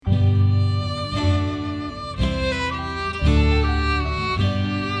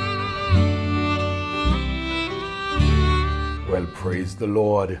Praise the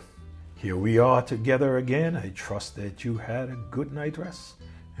Lord. Here we are together again. I trust that you had a good night rest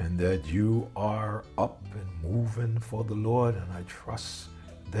and that you are up and moving for the Lord. And I trust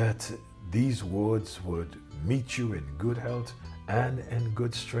that these words would meet you in good health and in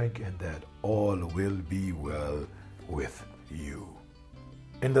good strength, and that all will be well with you.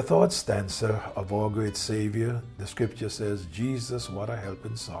 In the third stanza of our great Savior, the scripture says, Jesus, what a help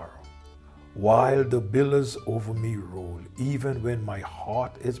in sorrow. While the billows over me roll, even when my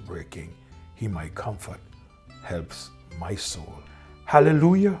heart is breaking, He my comfort helps my soul.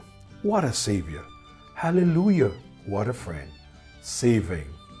 Hallelujah, what a Savior. Hallelujah, what a friend. Saving,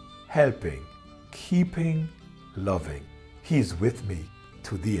 helping, keeping, loving. He's with me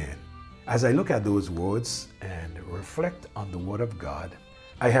to the end. As I look at those words and reflect on the Word of God,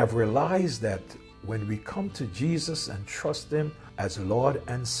 I have realized that when we come to Jesus and trust Him as Lord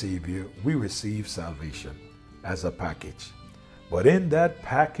and Savior, we receive salvation as a package. But in that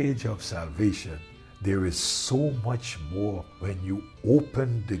package of salvation, there is so much more when you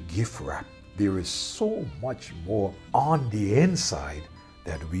open the gift wrap. There is so much more on the inside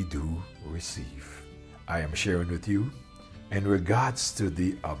that we do receive. I am sharing with you in regards to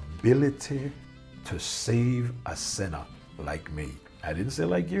the ability to save a sinner like me. I didn't say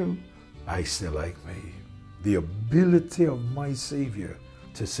like you. I say like me. The ability of my Savior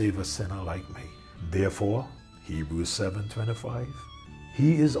to save a sinner like me. Therefore, Hebrews 7:25,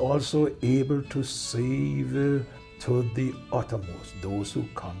 He is also able to save to the uttermost those who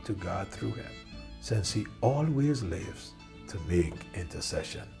come to God through Him, since He always lives to make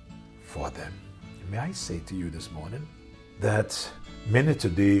intercession for them. May I say to you this morning that many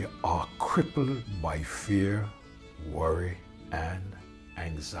today are crippled by fear, worry, and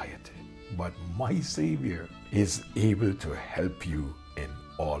anxiety. But my Savior is able to help you in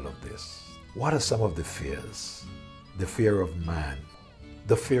all of this. What are some of the fears? The fear of man,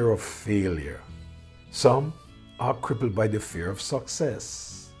 the fear of failure. Some are crippled by the fear of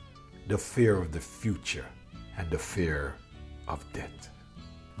success, the fear of the future, and the fear of death.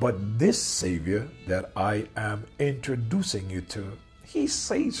 But this Savior that I am introducing you to, He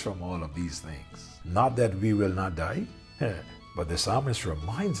saves from all of these things. Not that we will not die, but the psalmist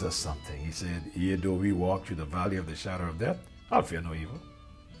reminds us something. He said, yea, though we walk through the valley of the shadow of death, I'll fear no evil,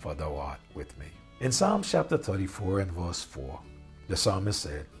 for thou art with me. In Psalm chapter 34 and verse 4, the psalmist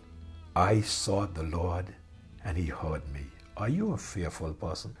said, I sought the Lord, and He heard me. Are you a fearful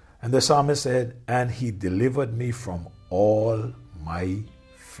person? And the psalmist said, and He delivered me from all my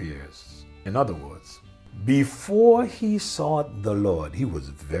fears. In other words, before he sought the Lord, he was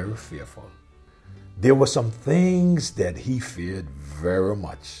very fearful. There were some things that he feared very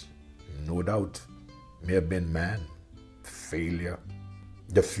much. No doubt, may have been man, failure,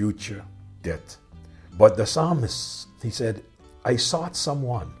 the future, death. But the psalmist, he said, I sought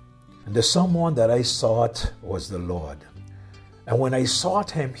someone, and the someone that I sought was the Lord. And when I sought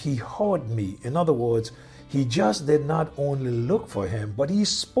Him, He heard me. In other words, He just did not only look for Him, but He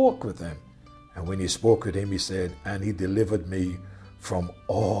spoke with him. And when He spoke with him, He said, and He delivered me from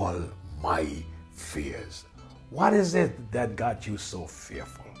all my fears. What is it that got you so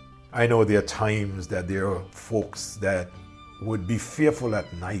fearful? I know there are times that there are folks that would be fearful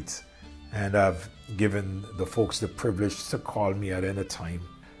at night, and I've given the folks the privilege to call me at any time.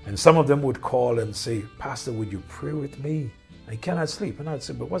 And some of them would call and say, Pastor, would you pray with me? I cannot sleep. And I'd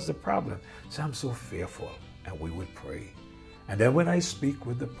say, but what's the problem? Say, I'm so fearful. And we would pray. And then when I speak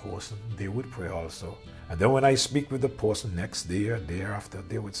with the person, they would pray also. And then when I speak with the person next day or day after,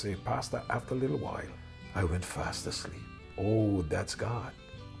 they would say, Pastor, after a little while, I went fast asleep. Oh, that's God.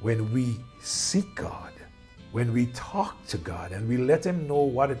 When we seek God, when we talk to God and we let Him know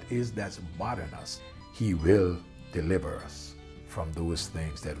what it is that's bothering us, He will deliver us from those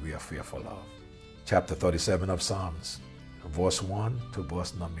things that we are fearful of. Chapter 37 of Psalms, verse 1 to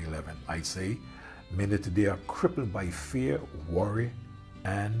verse number 11. I say, many today are crippled by fear, worry,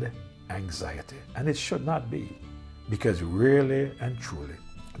 and anxiety. And it should not be, because really and truly,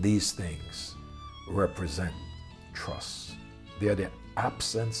 these things represent trust. They are the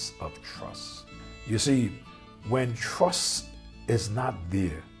absence of trust. You see, when trust is not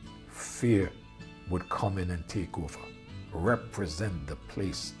there, fear would come in and take over, represent the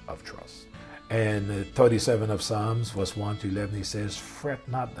place of trust. And 37 of Psalms, verse 1 to 11, he says, fret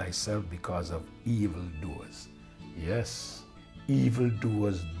not thyself because of evildoers. Yes,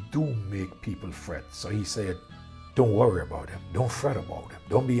 evildoers do make people fret. So he said, don't worry about them. Don't fret about them.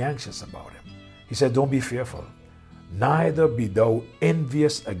 Don't be anxious about them. He said, don't be fearful. Neither be thou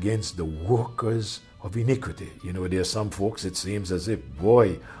envious against the workers of iniquity. You know, there are some folks, it seems as if,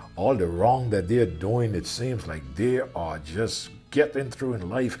 boy, all the wrong that they're doing, it seems like they are just getting through in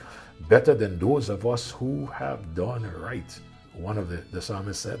life better than those of us who have done right. One of the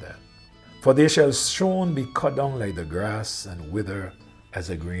psalmists said that. For they shall soon be cut down like the grass and wither as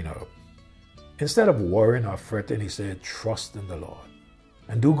a green herb. Instead of worrying or fretting, he said, trust in the Lord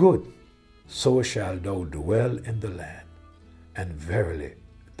and do good. So shall thou dwell in the land, and verily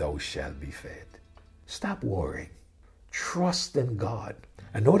thou shalt be fed. Stop worrying. Trust in God.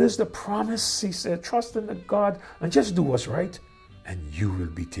 And notice the promise. He said, trust in the God and just do what's right, and you will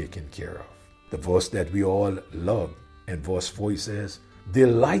be taken care of. The verse that we all love, in verse 4, he says,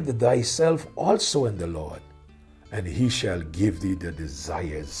 delight thyself also in the Lord, and he shall give thee the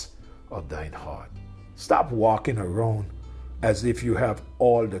desires of thine heart. Stop walking around as if you have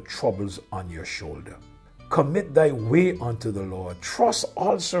all the troubles on your shoulder. Commit thy way unto the Lord. Trust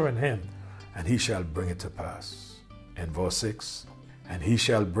also in him, and he shall bring it to pass. In verse 6, and he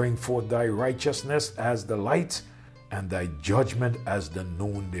shall bring forth thy righteousness as the light, and thy judgment as the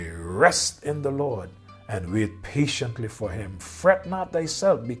noonday. Rest in the Lord, and wait patiently for him. Fret not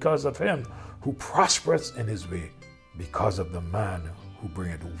thyself because of him who prospereth in his way, because of the man who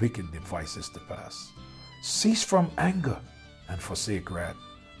bringeth wicked devices to pass. Cease from anger and forsake wrath.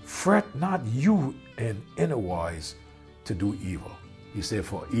 Fret not you in any wise to do evil. He said,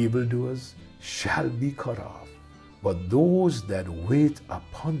 for evildoers shall be cut off, but those that wait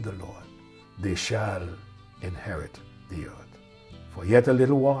upon the Lord, they shall inherit the earth. For yet a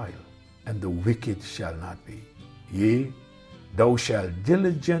little while, and the wicked shall not be. Yea, thou shalt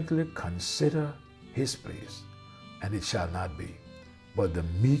diligently consider his place, and it shall not be. But the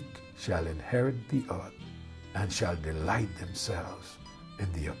meek shall inherit the earth, and shall delight themselves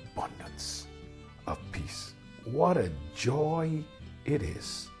in the abundance of peace. What a joy it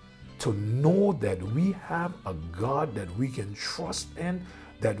is to know that we have a God that we can trust in,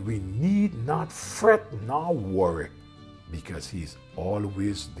 that we need not fret nor worry, because he's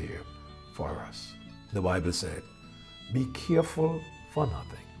always there for us. The Bible said, be careful for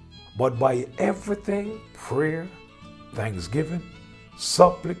nothing, but by everything, prayer, thanksgiving,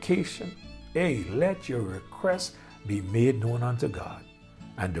 supplication, let your requests be made known unto God,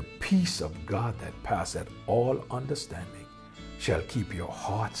 and the peace of God that passeth all understanding shall keep your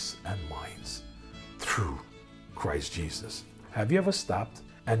hearts and minds through Christ Jesus. Have you ever stopped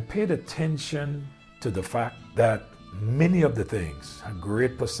and paid attention to the fact that many of the things, a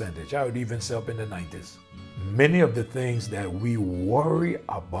great percentage, I would even say up in the 90s, many of the things that we worry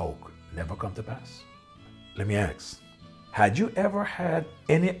about never come to pass? Let me ask, had you ever had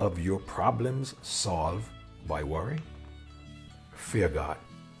any of your problems solved by worrying? Fear God.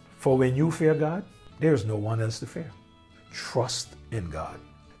 For when you fear God, there's no one else to fear. Trust in God.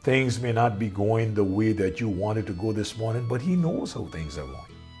 Things may not be going the way that you wanted to go this morning, but he knows how things are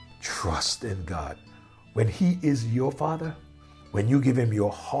going. Trust in God. When he is your Father, when you give him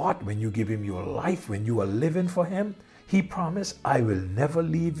your heart, when you give him your life, when you are living for him, he promised, I will never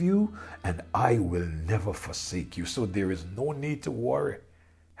leave you and I will never forsake you. So there is no need to worry.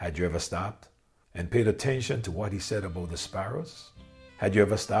 Had you ever stopped and paid attention to what he said about the sparrows? Had you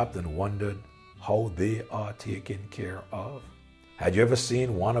ever stopped and wondered how they are taken care of? Had you ever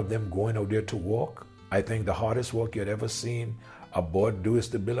seen one of them going out there to walk? I think the hardest work you'd ever seen a bird do is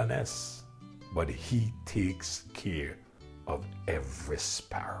to build a nest. But he takes care of every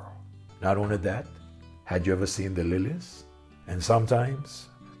sparrow. Not only that, had you ever seen the lilies? And sometimes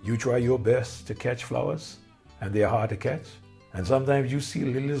you try your best to catch flowers and they are hard to catch. And sometimes you see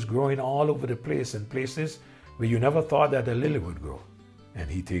lilies growing all over the place in places where you never thought that a lily would grow. And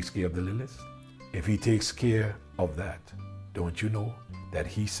he takes care of the lilies. If he takes care of that, don't you know that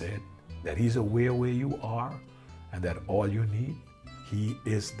he said that he's aware where you are and that all you need, he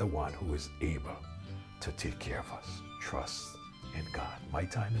is the one who is able to take care of us. Trust in God. My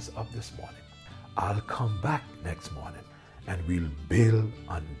time is up this morning. I'll come back next morning and we'll build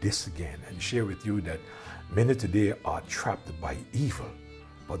on this again and share with you that many today are trapped by evil,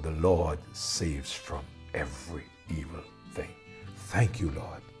 but the Lord saves from every evil thing. Thank you,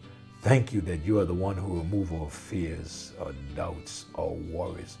 Lord. Thank you that you are the one who removes our fears, our doubts, our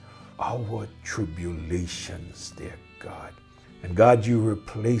worries, our tribulations, dear God. And God, you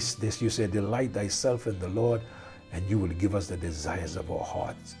replace this. You said, delight thyself in the Lord, and you will give us the desires of our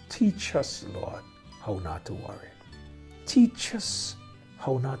hearts. Teach us, Lord, how not to worry. Teach us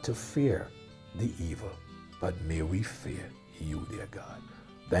how not to fear the evil, but may we fear you, dear God.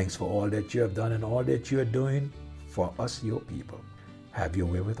 Thanks for all that you have done and all that you are doing for us, your people. Have your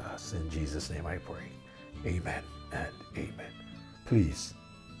way with us. In Jesus' name I pray. Amen and amen. Please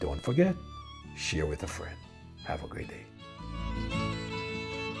don't forget, share with a friend. Have a great day.